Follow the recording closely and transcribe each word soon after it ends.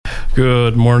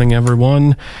Good morning,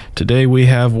 everyone. Today we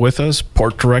have with us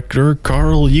Port Director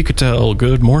Carl Uecketell.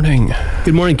 Good morning.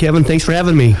 Good morning, Kevin. Thanks for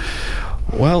having me.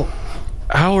 Well,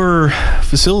 how are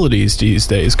facilities these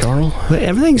days, Carl?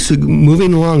 Everything's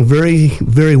moving along very,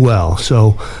 very well.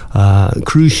 So,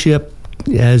 cruise ship,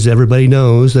 as everybody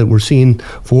knows, that we're seeing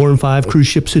 4 and 5 cruise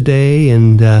ships a day,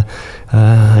 and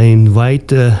I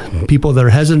invite people that are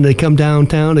hesitant to come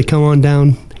downtown to come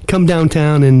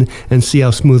downtown and see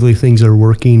how smoothly things are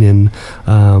working. And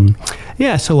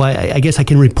so I guess I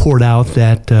can report out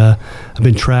that I've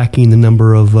been tracking the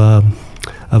number of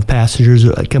passengers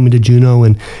coming to Juneau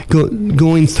and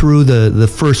going through the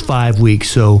first 5 weeks.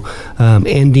 So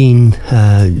ending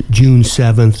June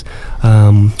 7th,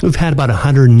 we've had about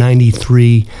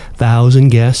 193,000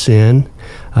 guests in,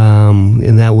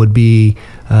 and that would be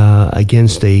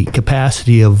against a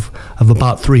capacity of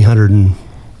about 300,000.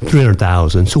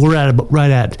 So we're at right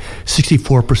at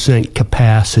 64%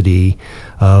 capacity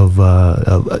of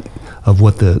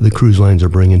what the cruise lines are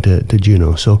bringing to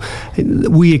Juneau. So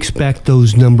we expect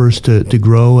those numbers to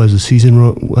grow as the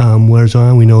season wears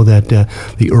on. We know that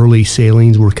the early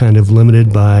sailings were kind of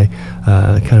limited by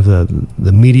kind of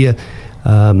the media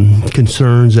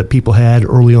concerns that people had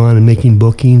early on in making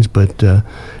bookings, but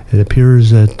it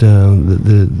appears that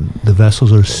the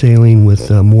vessels are sailing with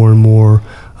more and more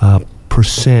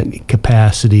percent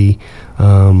capacity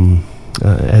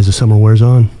as the summer wears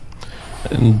on.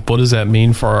 And what does that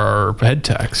mean for our head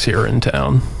tax here in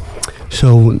town?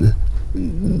 So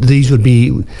these would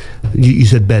be, you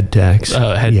said bed tax.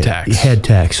 Head tax. Head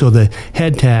tax. So the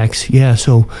head tax,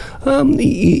 so,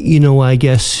 I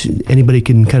guess anybody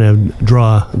can kind of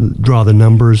draw the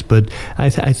numbers, but I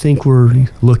think we're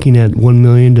looking at 1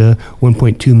 million to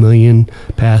 1.2 million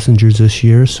passengers this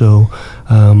year. So,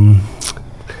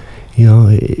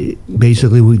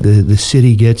 basically the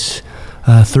city gets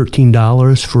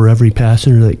 $13 for every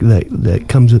passenger that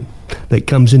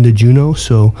comes into Juneau.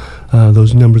 So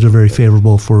those numbers are very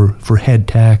favorable for head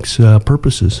tax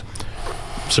purposes.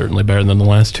 Certainly better than the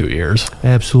last 2 years.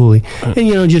 Absolutely.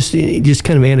 And just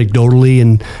kind of anecdotally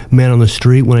and man on the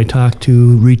street, when I talk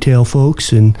to retail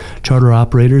folks and charter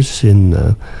operators and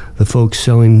the folks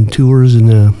selling tours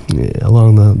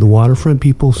along the waterfront,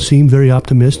 people seem very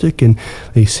optimistic, and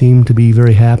they seem to be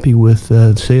very happy with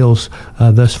sales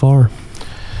thus far.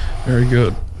 Very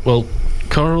good. Well,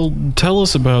 Carl, tell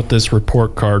us about this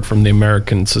report card from the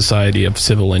American Society of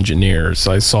Civil Engineers.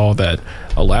 I saw that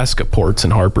Alaska Ports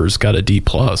and Harbors got a D+.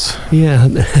 Yeah.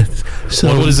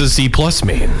 So what does a C+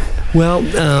 mean? Well,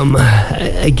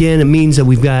 again, it means that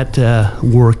we've got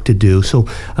work to do. So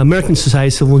American Society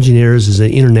of Civil Engineers is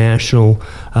an international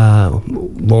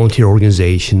volunteer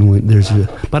organization. There's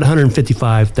about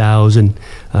 155,000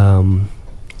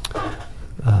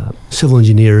 civil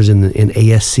engineers in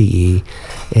ASCE,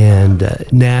 and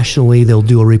nationally they'll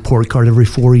do a report card every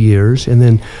 4 years, and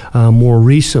then more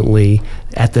recently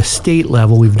at the state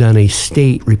level we've done a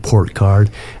state report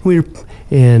card.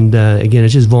 Again,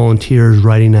 it's just volunteers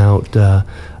writing out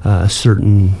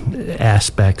certain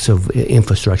aspects of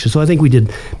infrastructure. So I think we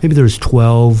did, maybe there's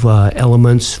 12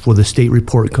 elements for the state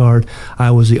report card.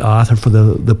 I was the author for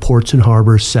the Ports and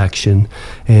Harbors section,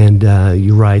 and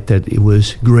you're right that it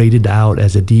was graded out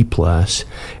as a D+.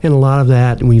 And a lot of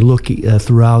that, when you look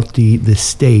throughout the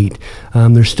state,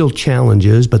 there's still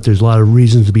challenges, but there's a lot of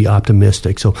reasons to be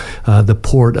optimistic. So the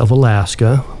Port of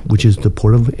Alaska, which is the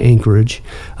Port of Anchorage,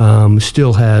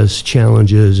 still has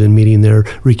challenges in meeting their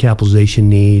recapitalization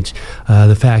needs.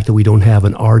 The fact that we don't have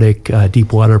an Arctic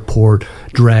deepwater port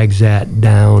drags that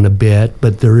down a bit,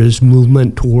 but there is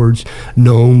movement towards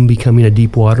Nome becoming a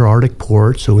deepwater Arctic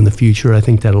port. So in the future, I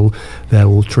think that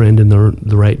will trend in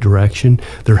the right direction.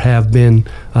 There have been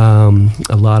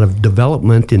a lot of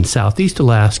development in Southeast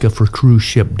Alaska for cruise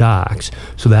ship docks,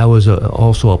 so that was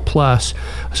also a plus.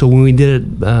 So when we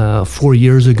did it 4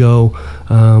 years ago,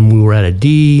 we were at a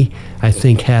D. I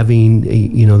think having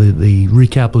the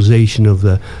recapitalization of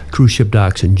the cruise ship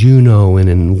docks in Juneau and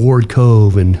in Ward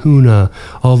Cove and Hoonah,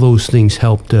 all those things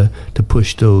helped to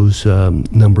push those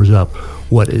numbers up.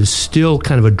 What is still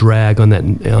kind of a drag on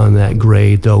that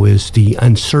grade, though, is the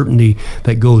uncertainty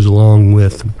that goes along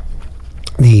with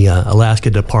the Alaska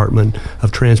Department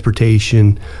of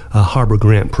Transportation Harbor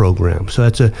Grant Program. So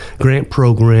that's a grant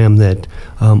program that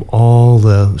all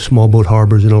the small boat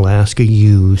harbors in Alaska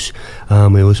use.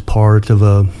 It was part of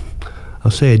a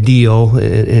deal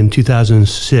in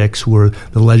 2006 where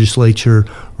the legislature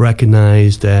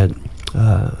recognized that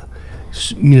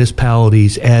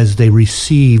municipalities, as they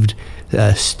received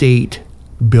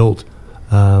state-built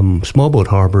small boat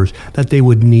harbors, that they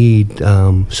would need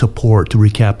support to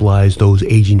recapitalize those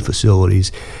aging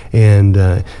facilities. And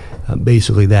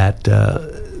basically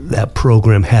that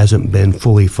program hasn't been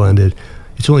fully funded.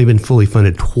 It's only been fully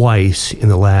funded twice in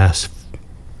the last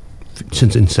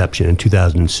since inception in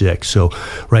 2006. So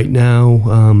right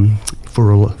now,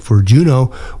 for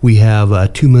Juneau, we have a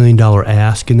 $2 million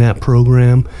ask in that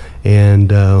program,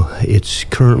 and it's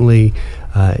currently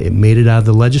it made it out of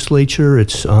the legislature.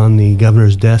 It's on the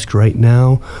governor's desk right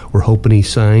now. We're hoping he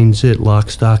signs it lock,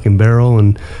 stock, and barrel,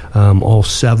 and all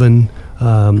 7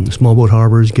 small boat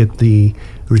harbors get the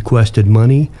requested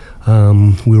money.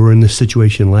 We were in this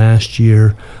situation last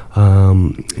year,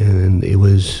 and it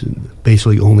was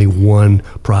basically only one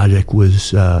project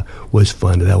was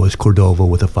funded. That was Cordova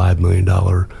with a $5 million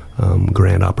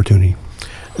grant opportunity.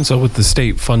 And so with the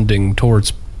state funding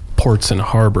towards ports and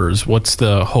harbors, what's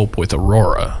the hope with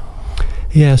Aurora?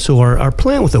 Yeah, so our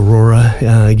plan with Aurora,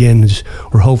 again, is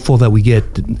we're hopeful that we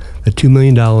get the $2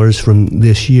 million from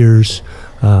this year's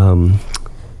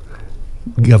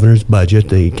governor's budget,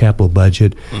 the capital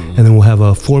budget, and then we'll have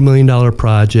a $4 million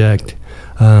project.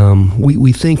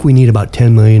 We think we need about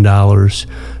 $10 million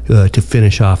to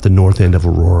finish off the north end of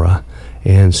Aurora.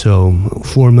 And so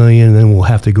 $4 million, and then we'll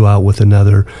have to go out with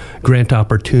another grant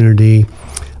opportunity.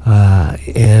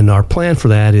 And our plan for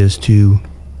that is to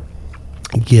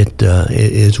get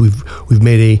we've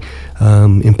made a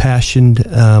impassioned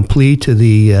plea to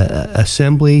the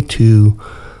Assembly to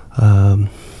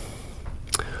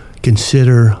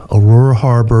consider Aurora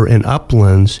Harbor and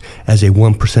Uplands as a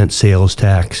 1% sales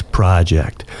tax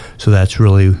project. So that's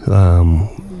really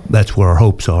that's where our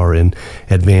hopes are in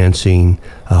advancing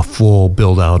a full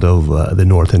build out of the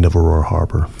north end of Aurora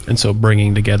Harbor. And so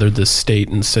bringing together the state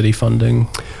and city funding?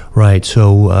 Right.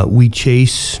 So we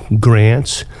chase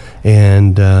grants,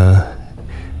 and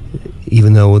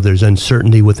even though there's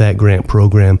uncertainty with that grant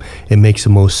program, it makes the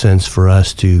most sense for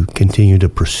us to continue to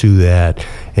pursue that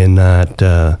and not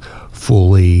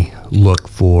fully look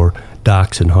for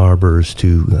docks and harbors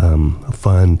to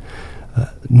fund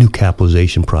new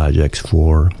capitalization projects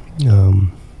for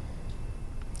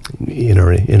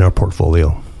in our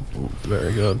portfolio.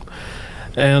 Very good.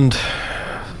 And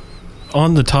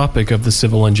on the topic of the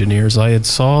civil engineers, I had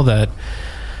saw that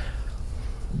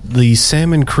the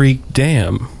Salmon Creek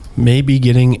Dam may be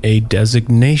getting a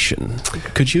designation.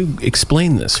 Could you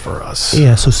explain this for us?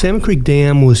 Yeah, so Salmon Creek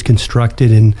Dam was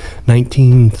constructed in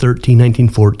 1913,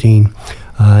 1914.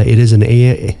 It is an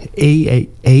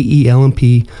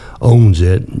AEL&P owns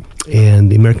it, and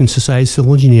the American Society of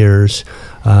Civil Engineers,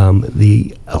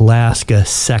 the Alaska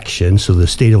section, so the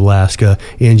state of Alaska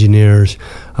engineers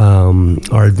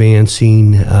are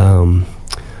advancing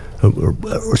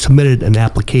or submitted an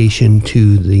application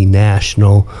to the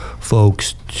national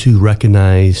folks to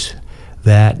recognize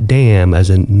that dam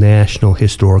as a national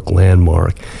historic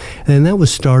landmark. And that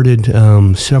was started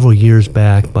several years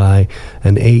back by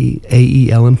an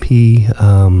AEL&P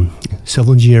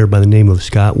civil engineer by the name of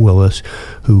Scott Willis,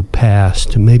 who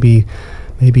passed maybe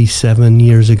 7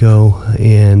 years ago.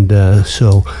 And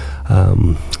so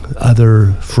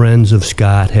other friends of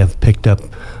Scott have picked up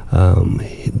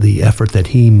the effort that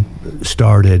he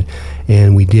started,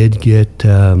 and we did get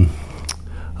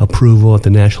approval at the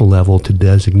national level to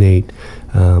designate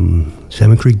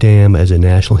Salmon Creek Dam as a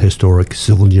National Historic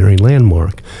Civil Engineering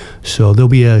Landmark. So there'll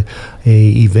be a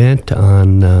event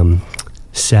on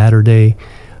Saturday,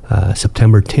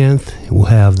 September 10th. We'll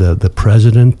have the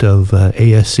president of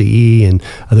ASCE and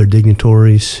other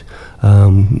dignitaries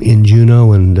in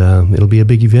Juneau, and it'll be a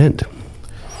big event.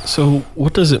 So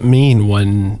what does it mean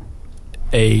when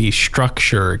a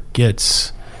structure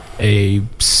gets a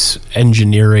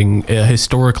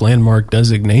historic landmark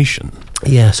designation?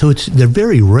 Yeah, so they're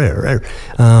very rare.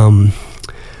 So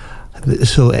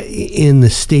in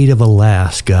the state of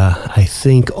Alaska, I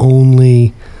think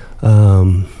only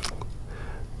the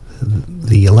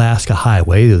Alaska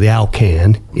Highway, the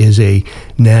Alcan, is a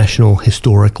National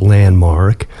Historic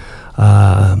Landmark.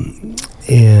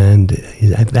 And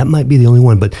that might be the only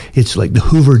one, but it's like the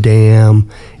Hoover Dam.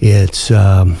 It's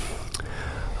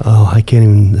I can't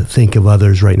even think of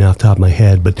others right now off the top of my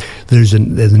head, but there's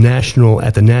at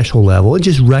the national level, it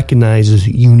just recognizes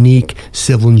unique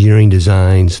civil engineering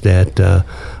designs that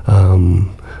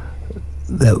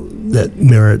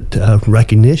merit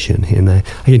recognition. And I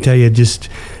can tell you, just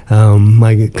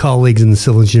my colleagues in the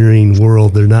civil engineering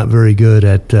world, they're not very good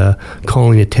at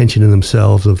calling attention to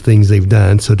themselves of things they've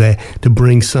done. So to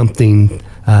bring something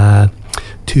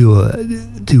to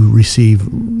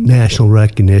receive national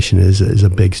recognition is a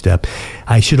big step.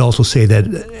 I should also say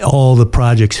that all the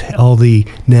projects, all the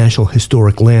national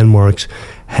historic landmarks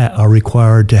are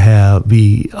required to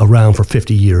be around for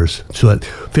 50 years. So that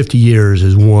 50 years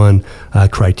is one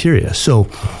criteria. So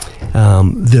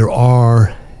there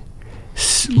are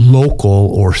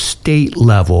local or state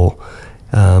level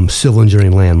civil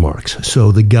engineering landmarks.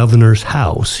 So the governor's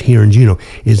house here in Juneau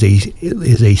is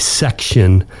a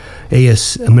section,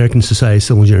 American Society of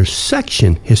Civil Engineers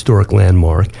section historic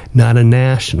landmark, not a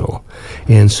national.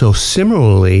 And so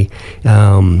similarly,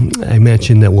 I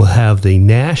mentioned that we'll have the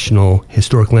national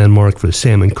historic landmark for the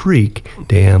Salmon Creek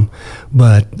Dam,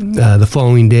 but the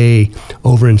following day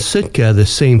over in Sitka, the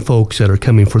same folks that are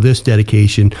coming for this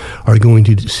dedication are going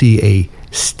to see a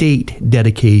state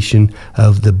dedication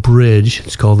of the bridge.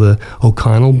 It's called the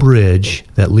O'Connell Bridge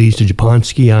that leads to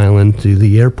Japonski Island to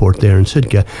the airport there in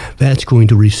Sitka. That's going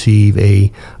to receive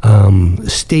a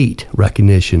state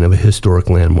recognition of a historic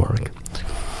landmark.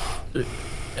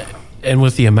 And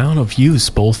with the amount of use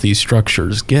both these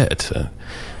structures get,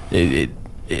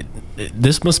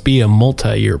 this must be a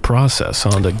multi-year process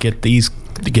to get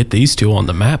these two on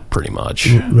the map, pretty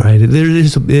much. Right.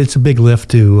 It's a big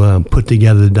lift to put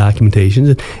together the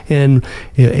documentations, and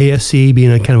ASC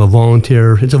being a kind of a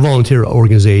volunteer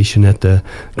organization at the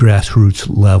grassroots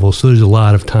level. So there's a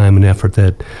lot of time and effort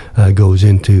that goes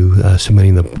into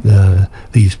submitting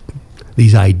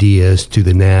these ideas to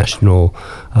the national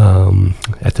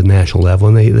at the national level,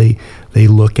 and they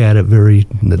look at it very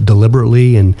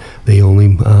deliberately, and they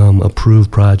only approve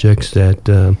projects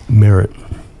that merit.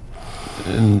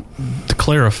 And to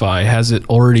clarify, have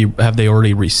they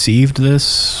already received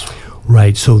this?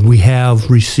 Right. So we have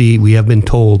been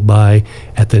told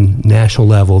at the national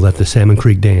level that the Salmon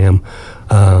Creek Dam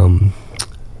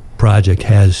project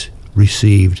has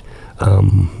received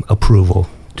approval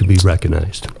to be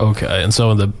recognized. Okay. And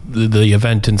so the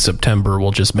event in September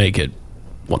will just make it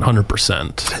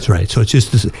 100%. That's right. So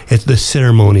it's the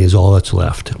ceremony is all that's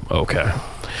left. Okay.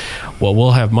 Well,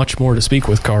 we'll have much more to speak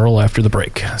with Carl after the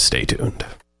break. Stay tuned.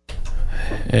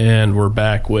 And we're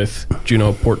back with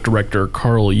Juneau Port Director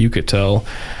Carl Uchitel.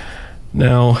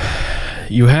 Now,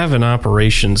 you have an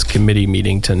operations committee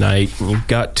meeting tonight, and you've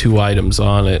got 2 items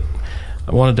on it.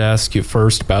 I wanted to ask you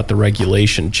first about the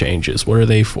regulation changes. What are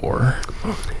they for?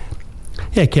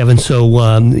 Yeah, Kevin. So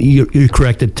you're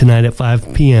correct that tonight at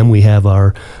 5 p.m. we have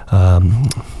our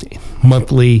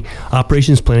monthly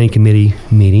Operations Planning Committee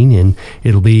meeting, and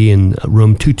it'll be in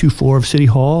room 224 of City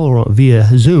Hall or via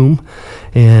Zoom.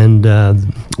 And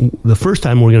the first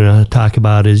time we're going to talk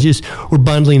about is we're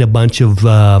bundling a bunch of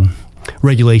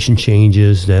regulation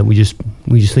changes that we just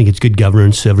think it's good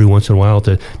governance every once in a while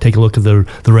to take a look at the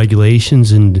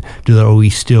regulations and do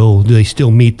they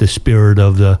still meet the spirit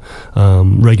of the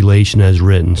regulation as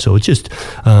written. So it's just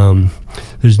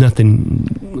there's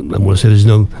nothing, I want to say there's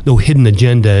no hidden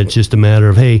agenda. It's just a matter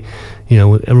of, hey,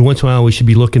 every once in a while we should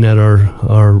be looking at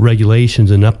our regulations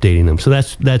and updating them. So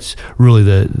that's really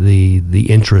the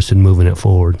interest in moving it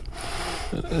forward.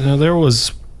 Now, there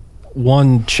was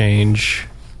one change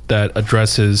that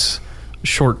addresses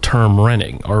short-term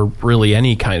renting, or really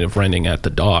any kind of renting at the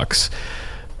docks,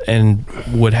 and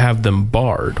would have them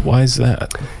barred. Why is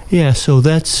that? Yeah, so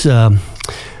that's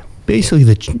basically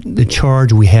the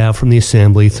charge we have from the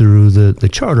Assembly through the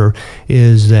charter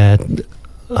is that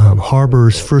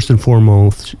harbors, first and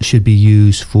foremost, should be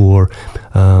used for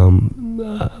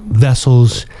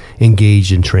vessels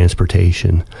engaged in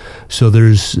transportation. So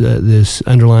there's this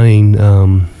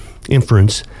underlying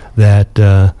inference that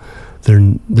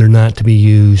they're not to be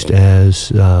used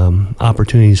as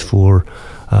opportunities for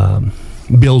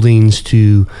buildings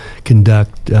to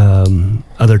conduct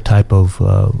other type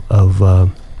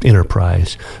of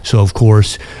enterprise. So of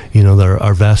course, there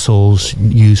are vessels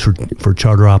used for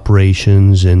charter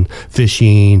operations and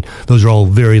fishing. Those are all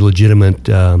very legitimate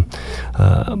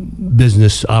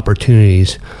business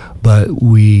opportunities, but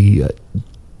we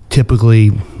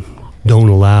typically don't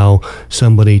allow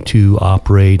somebody to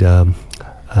operate a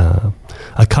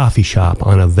coffee shop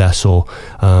on a vessel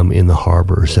in the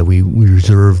harbor. So we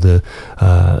reserve the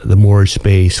moorage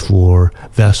space for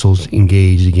vessels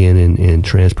engaged again in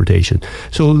transportation.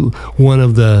 So one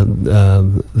of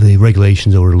the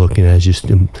regulations that we're looking at is just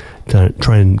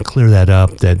trying to clear that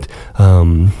up, that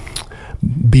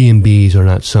B&Bs are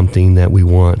not something that we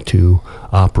want to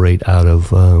operate out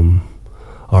of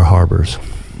our harbors.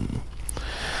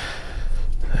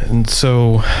 And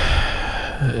so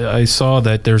I saw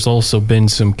that there's also been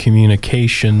some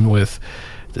communication with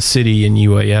the city and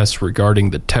UAS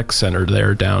regarding the tech center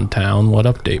there downtown. What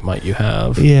update might you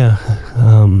have? Yeah,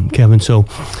 Kevin. So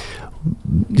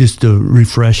just to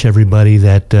refresh everybody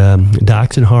that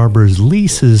Docks and Harbors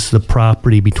leases the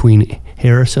property between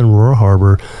Harrison and Aurora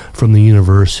Harbor from the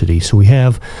university. So we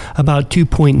have about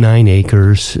 2.9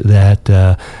 acres that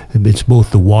it's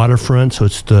both the waterfront, so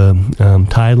it's the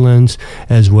tidelands,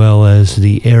 as well as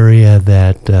the area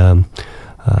that the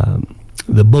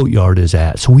boatyard is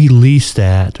at. So we lease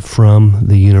that from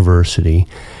the university,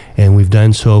 and we've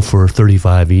done so for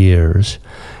 35 years.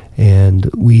 And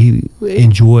we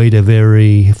enjoyed a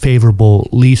very favorable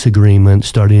lease agreement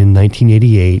starting in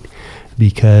 1988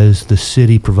 because the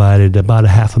city provided about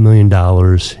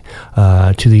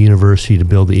 $500,000 to the university to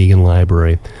build the Egan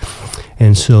Library.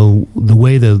 And so the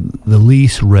way the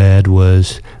lease read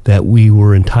was that we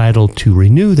were entitled to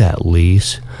renew that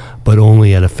lease, but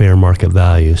only at a fair market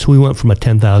value. So we went from a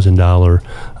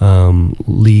 $10,000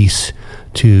 lease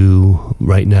to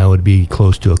right now it would be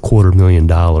close to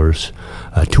 $250,000,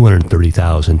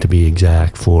 $230,000 to be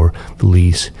exact for the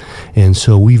lease. And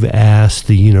so we've asked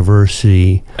the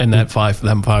university, and that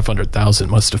 $500,000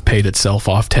 must have paid itself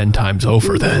off 10 times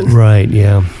over then. Right?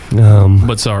 Yeah.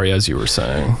 But sorry, as you were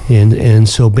saying, and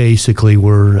so basically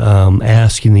we're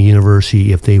asking the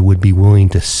university if they would be willing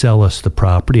to sell us the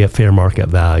property at fair market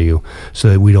value, so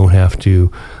that we don't have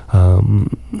to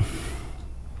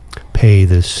pay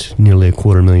this nearly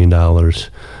 $250,000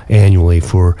 annually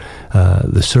for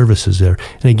the services there.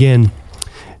 And again,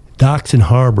 Docks and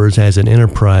Harbors as an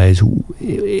enterprise,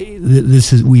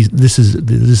 this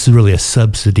is really a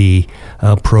subsidy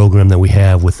program that we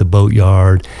have with the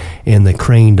boatyard and the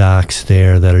crane docks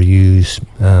there that are used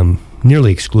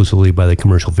nearly exclusively by the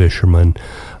commercial fishermen.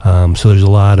 So there's a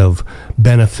lot of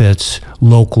benefits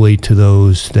locally to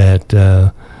those that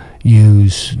that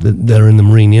are in the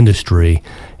marine industry.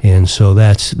 And so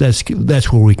that's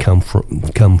where we come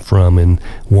from in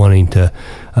wanting to,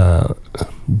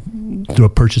 through a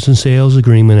purchase and sales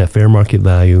agreement at fair market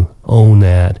value, own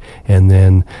that, and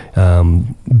then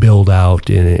build out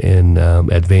and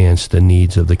advance the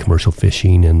needs of the commercial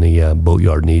fishing and the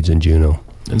boatyard needs in Juneau.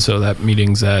 And so that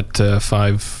meeting's at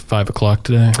 5 o'clock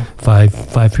today?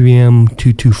 5 p.m.,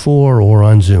 224, or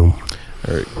on Zoom.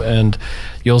 All right. And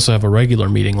you also have a regular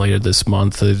meeting later this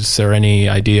month. Is there any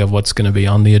idea of what's going to be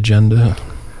on the agenda?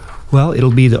 Well,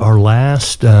 it'll be our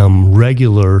last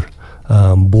regular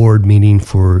board meeting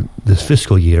for this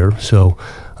fiscal year. So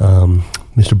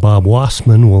Mr. Bob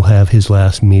Wassman will have his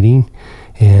last meeting,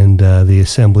 and the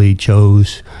Assembly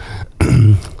chose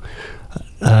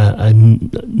they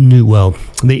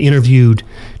interviewed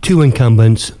two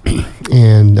incumbents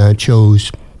and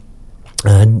chose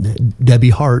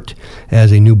Debbie Hart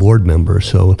as a new board member.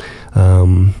 So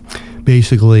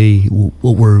basically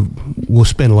we'll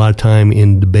spend a lot of time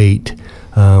in debate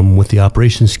with the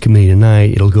operations committee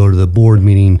tonight. It'll go to the board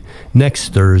meeting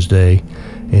next Thursday,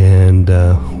 and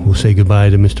we'll say goodbye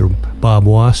to Mr. Bob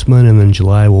Wassman, and then in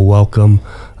July we'll welcome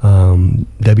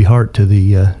Debbie Hart to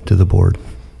the board.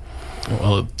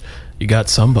 Well, you got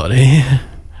somebody.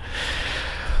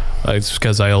 It's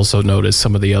because I also noticed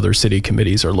some of the other city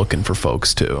committees are looking for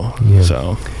folks too. Yeah.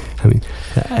 So, I mean,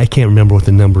 I can't remember what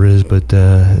the number is, but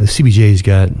the CBJ's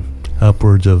got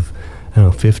upwards of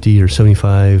 50 or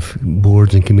 75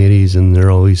 boards and committees, and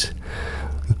they're always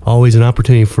an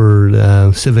opportunity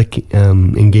for civic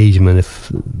engagement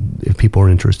if people are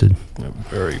interested.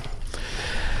 Very.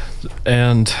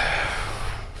 And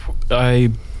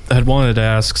I had wanted to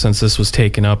ask, since this was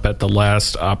taken up at the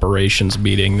last operations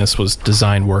meeting, this was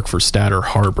design work for Statter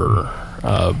Harbor.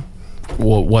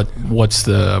 What's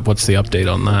the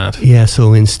update on that? Yeah,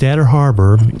 so in Statter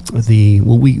Harbor,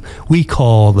 we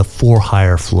call the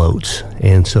for-hire floats,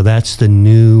 and so that's the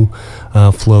new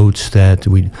floats that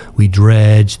we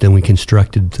dredged, and we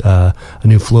constructed a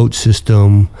new float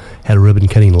system, had a ribbon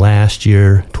cutting last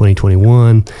year,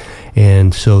 2021,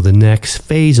 and so the next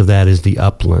phase of that is the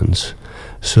uplands.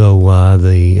 So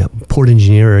the port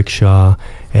engineer, Eric Shaw,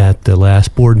 at the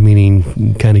last board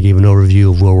meeting kind of gave an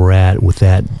overview of where we're at with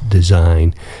that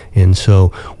design. And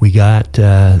so we got,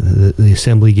 the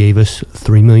Assembly gave us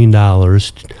 $3 million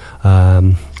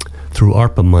through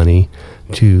ARPA money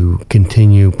to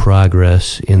continue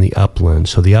progress in the uplands.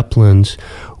 So the uplands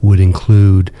would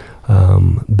include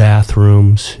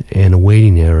bathrooms and a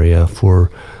waiting area for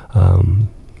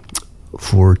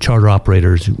charter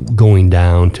operators going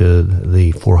down to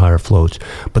the for-hire floats.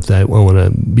 But I want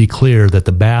to be clear that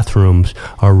the bathrooms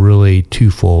are really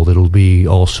twofold. It'll be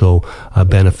also a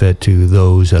benefit to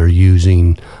those that are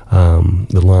using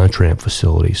the launch ramp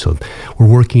facility. So we're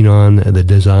working on the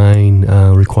design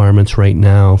requirements right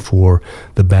now for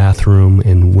the bathroom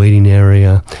and waiting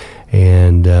area.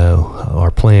 And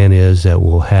our plan is that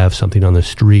we'll have something on the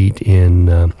street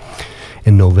in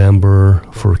in November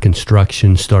for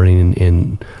construction starting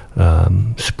in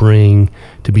spring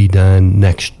to be done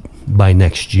by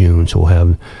next June. So we'll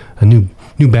have a new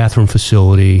bathroom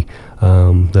facility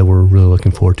that we're really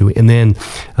looking forward to. And then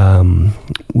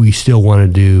we still want to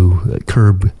do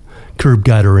curb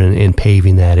gutter and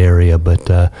paving that area,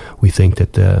 but we think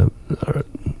that the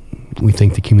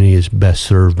community is best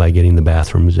served by getting the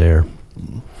bathrooms there.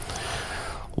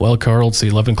 Well, Carl, it's the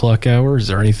 11 o'clock hour. Is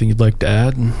there anything you'd like to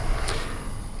add?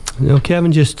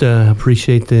 Kevin, just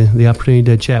appreciate the opportunity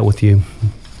to chat with you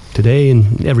today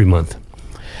and every month.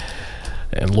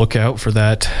 And look out for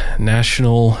that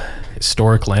National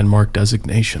Historic Landmark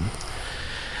designation.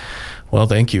 Well,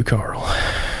 thank you, Carl.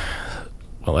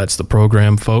 Well, that's the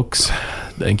program, folks.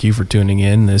 Thank you for tuning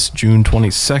in this June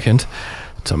 22nd.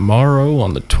 Tomorrow,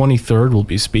 on the 23rd, we'll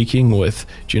be speaking with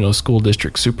Juneau School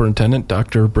District Superintendent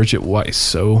Dr. Bridget Weiss,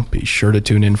 so be sure to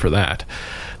tune in for that.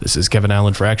 This is Kevin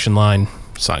Allen for Action Line,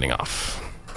 signing off.